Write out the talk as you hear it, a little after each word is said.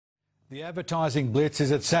The advertising blitz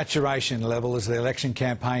is at saturation level as the election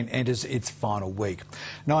campaign enters its final week.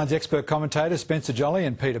 Nine's expert commentators Spencer Jolly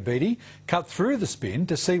and Peter Beattie cut through the spin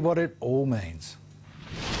to see what it all means.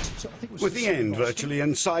 With the end virtually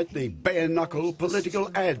in sight, the bare-knuckle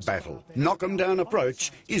political ad battle, knock-'em-down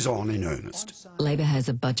approach, is on in earnest. Labor has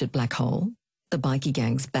a budget black hole, the bikie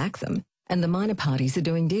gangs back them, and the minor parties are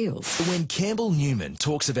doing deals. When Campbell Newman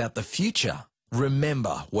talks about the future,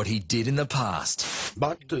 remember what he did in the past.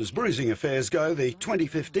 But as bruising affairs go, the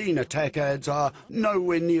 2015 attack ads are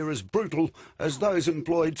nowhere near as brutal as those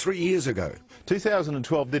employed 3 years ago.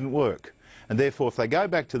 2012 didn't work, and therefore if they go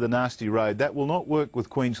back to the nasty road, that will not work with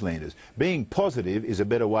Queenslanders. Being positive is a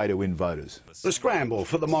better way to win voters. The scramble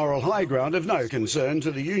for the moral high ground of no concern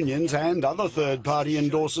to the unions and other third-party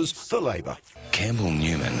endorsers for Labor. Campbell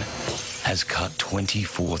Newman has cut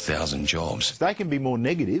 24,000 jobs. They can be more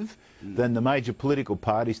negative than the major political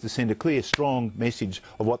parties to send a clear, strong message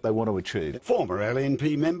of what they want to achieve. Former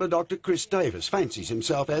LNP member Dr Chris Davis fancies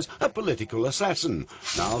himself as a political assassin,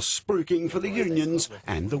 now spruiking for the unions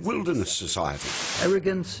and the Wilderness Society.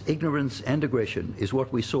 Arrogance, ignorance and aggression is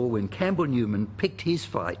what we saw when Campbell Newman picked his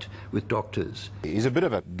fight with doctors. He's a bit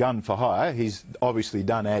of a gun for hire. He's obviously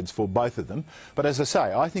done ads for both of them. But as I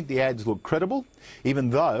say, I think the ads look credible, even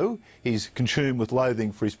though he's consumed with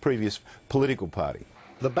loathing for his previous political party.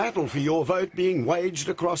 The battle for your vote being waged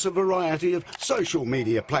across a variety of social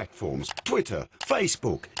media platforms, Twitter,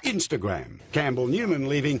 Facebook, Instagram. Campbell Newman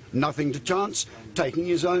leaving nothing to chance, taking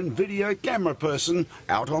his own video camera person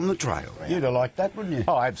out on the trail. You'd have liked that, wouldn't you?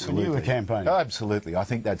 Oh, absolutely. When you were campaigning. Oh, absolutely. I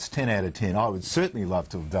think that's 10 out of 10. I would certainly love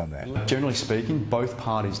to have done that. Generally speaking, both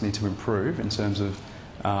parties need to improve in terms of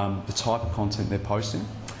the type of content they're posting.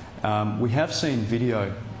 We have seen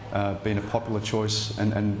video been a popular choice,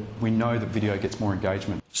 and we know that video gets more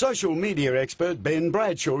engagement. Social media expert Ben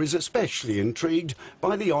Bradshaw is especially intrigued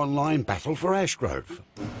by the online battle for Ashgrove.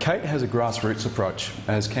 Kate has a grassroots approach,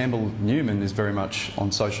 as Campbell Newman is very much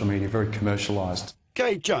on social media, very commercialised.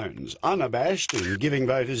 Kate Jones, unabashed in giving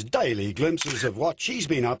voters daily glimpses of what she's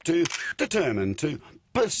been up to, determined to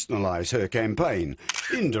personalise her campaign,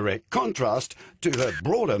 in direct contrast to her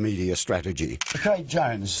broader media strategy. Kate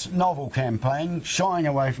Jones, novel campaign, shying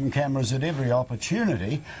away from cameras at every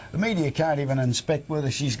opportunity. The media can't even inspect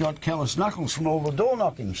whether she's got callous knuckles from all the door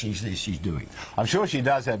knocking she says she's doing. I'm sure she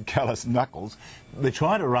does have callous knuckles. They're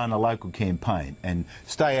trying to run a local campaign and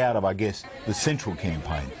stay out of, I guess, the central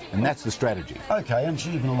campaign, and that's the strategy. OK, and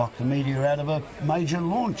she even locked the media out of a major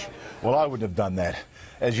launch. Well, I wouldn't have done that.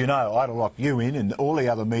 As you know, I'd have locked you in and all the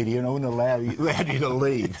other media, and I wouldn't have allowed you to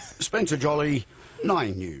leave. Spencer Jolly,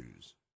 9 News.